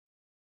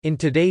In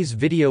today's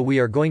video we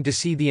are going to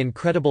see the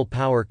incredible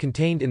power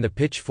contained in the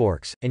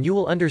pitchforks, and you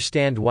will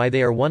understand why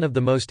they are one of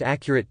the most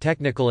accurate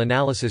technical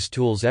analysis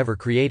tools ever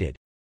created.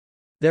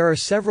 There are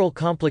several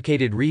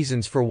complicated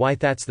reasons for why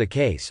that's the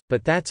case,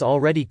 but that's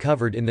already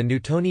covered in the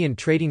Newtonian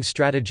trading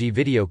strategy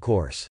video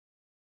course.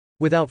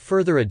 Without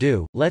further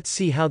ado, let's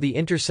see how the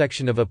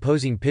intersection of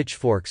opposing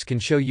pitchforks can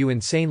show you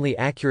insanely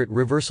accurate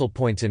reversal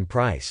points in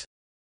price.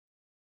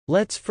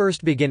 Let's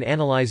first begin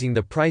analyzing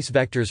the price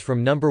vectors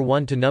from number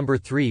 1 to number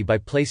 3 by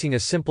placing a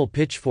simple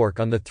pitchfork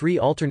on the three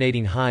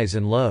alternating highs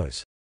and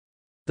lows.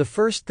 The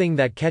first thing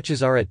that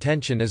catches our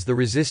attention is the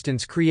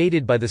resistance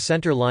created by the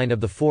center line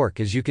of the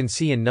fork, as you can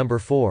see in number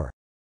 4.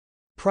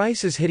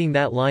 Price is hitting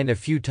that line a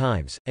few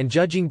times, and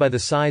judging by the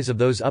size of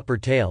those upper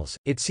tails,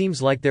 it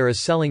seems like there is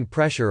selling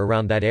pressure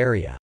around that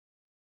area.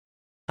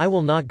 I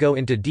will not go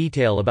into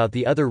detail about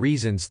the other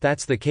reasons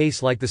that's the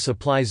case, like the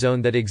supply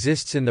zone that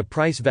exists in the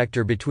price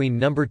vector between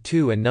number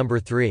 2 and number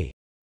 3.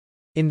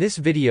 In this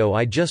video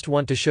I just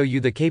want to show you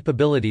the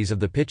capabilities of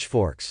the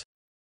pitchforks.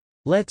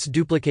 Let's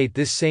duplicate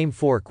this same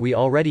fork we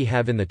already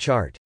have in the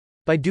chart.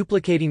 By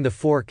duplicating the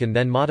fork and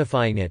then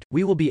modifying it,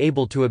 we will be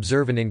able to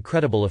observe an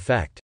incredible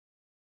effect.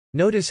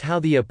 Notice how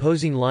the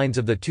opposing lines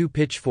of the two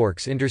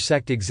pitchforks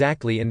intersect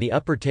exactly in the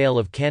upper tail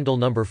of candle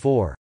number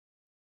 4.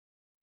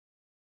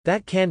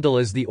 That candle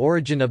is the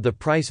origin of the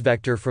price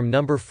vector from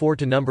number 4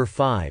 to number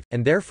 5,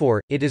 and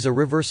therefore, it is a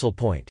reversal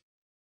point.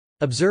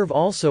 Observe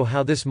also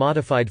how this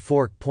modified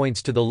fork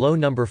points to the low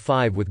number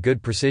 5 with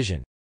good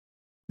precision.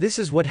 This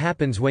is what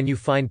happens when you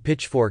find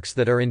pitchforks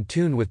that are in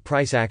tune with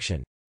price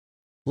action.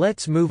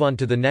 Let's move on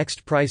to the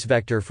next price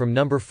vector from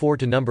number 4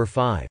 to number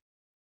 5.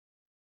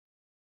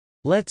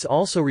 Let's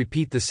also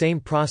repeat the same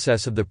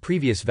process of the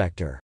previous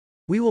vector.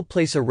 We will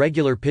place a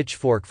regular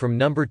pitchfork from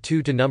number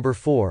 2 to number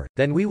 4,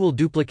 then we will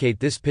duplicate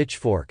this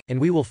pitchfork, and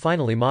we will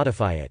finally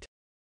modify it.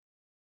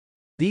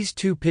 These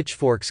two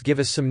pitchforks give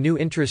us some new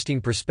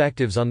interesting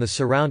perspectives on the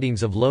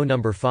surroundings of low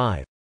number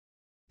 5.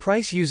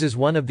 Price uses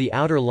one of the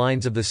outer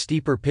lines of the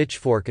steeper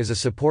pitchfork as a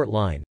support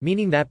line,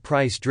 meaning that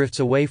price drifts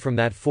away from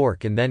that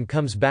fork and then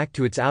comes back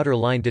to its outer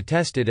line to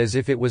test it as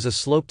if it was a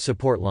sloped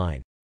support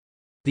line.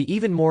 The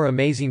even more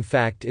amazing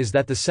fact is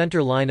that the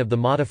center line of the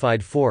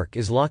modified fork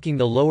is locking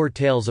the lower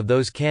tails of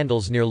those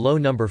candles near low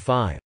number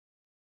 5.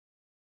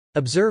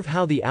 Observe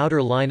how the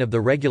outer line of the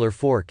regular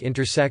fork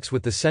intersects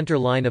with the center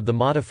line of the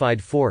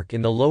modified fork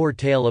in the lower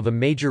tail of a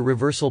major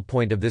reversal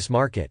point of this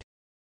market.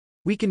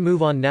 We can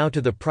move on now to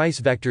the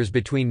price vectors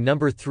between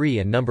number 3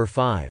 and number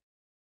 5.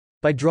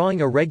 By drawing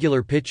a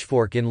regular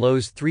pitchfork in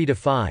lows 3 to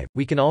 5,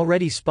 we can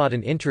already spot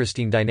an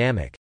interesting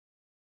dynamic.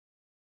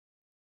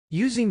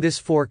 Using this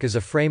fork as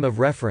a frame of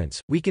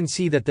reference, we can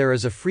see that there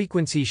is a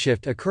frequency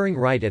shift occurring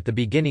right at the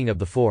beginning of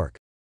the fork.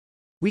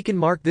 We can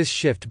mark this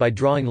shift by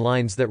drawing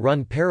lines that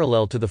run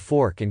parallel to the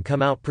fork and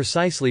come out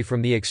precisely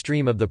from the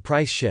extreme of the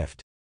price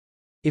shift.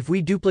 If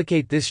we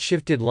duplicate this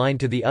shifted line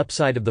to the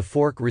upside of the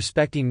fork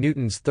respecting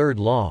Newton's third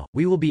law,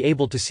 we will be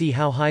able to see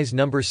how highs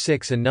number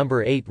 6 and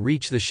number 8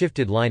 reach the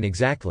shifted line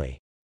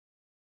exactly.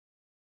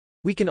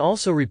 We can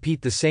also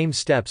repeat the same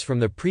steps from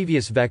the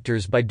previous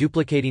vectors by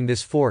duplicating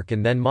this fork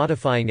and then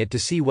modifying it to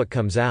see what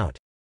comes out.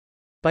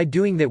 By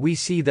doing that, we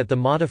see that the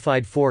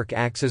modified fork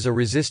acts as a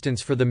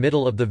resistance for the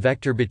middle of the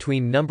vector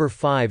between number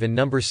 5 and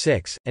number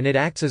 6, and it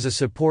acts as a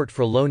support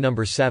for low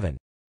number 7.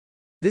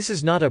 This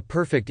is not a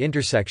perfect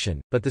intersection,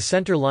 but the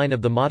center line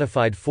of the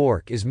modified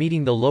fork is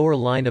meeting the lower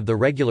line of the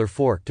regular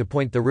fork to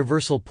point the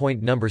reversal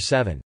point number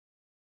 7.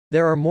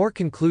 There are more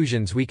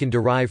conclusions we can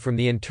derive from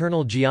the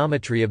internal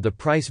geometry of the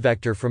price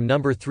vector from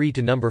number 3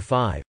 to number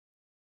 5.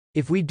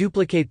 If we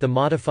duplicate the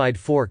modified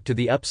fork to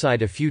the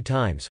upside a few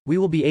times, we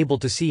will be able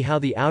to see how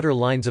the outer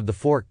lines of the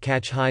fork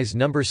catch highs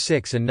number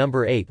 6 and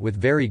number 8 with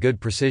very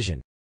good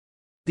precision.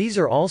 These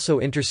are also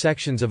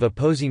intersections of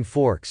opposing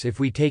forks if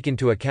we take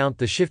into account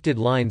the shifted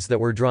lines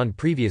that were drawn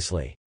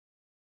previously.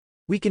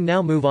 We can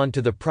now move on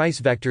to the price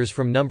vectors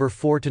from number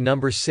 4 to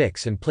number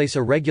 6 and place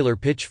a regular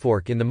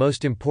pitchfork in the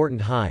most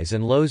important highs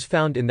and lows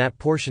found in that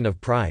portion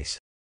of price.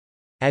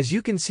 As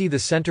you can see, the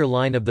center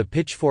line of the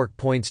pitchfork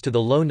points to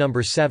the low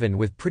number 7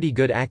 with pretty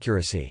good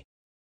accuracy.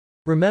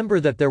 Remember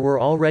that there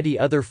were already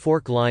other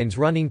fork lines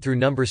running through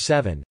number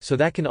 7, so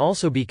that can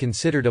also be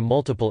considered a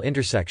multiple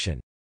intersection.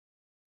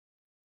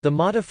 The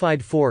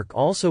modified fork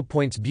also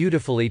points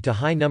beautifully to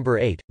high number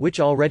 8, which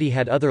already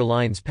had other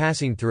lines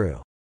passing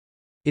through.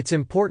 It's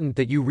important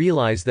that you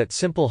realize that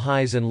simple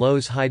highs and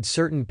lows hide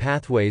certain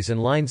pathways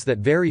and lines that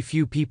very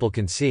few people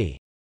can see.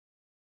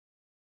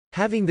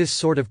 Having this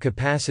sort of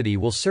capacity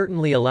will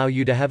certainly allow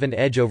you to have an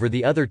edge over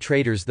the other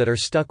traders that are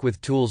stuck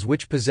with tools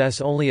which possess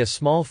only a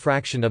small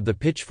fraction of the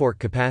pitchfork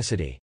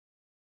capacity.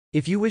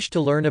 If you wish to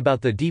learn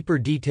about the deeper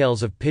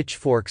details of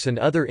pitchforks and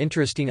other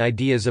interesting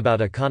ideas about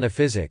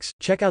econophysics,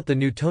 check out the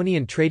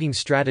Newtonian trading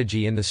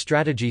strategy in the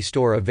strategy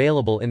store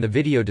available in the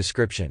video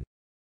description.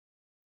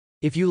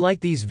 If you like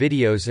these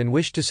videos and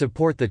wish to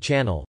support the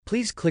channel,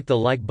 please click the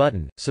like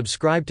button,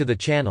 subscribe to the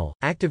channel,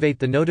 activate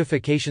the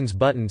notifications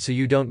button so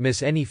you don't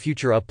miss any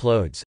future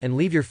uploads, and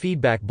leave your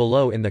feedback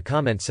below in the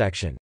comment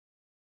section.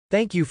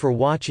 Thank you for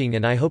watching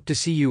and I hope to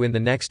see you in the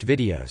next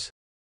videos.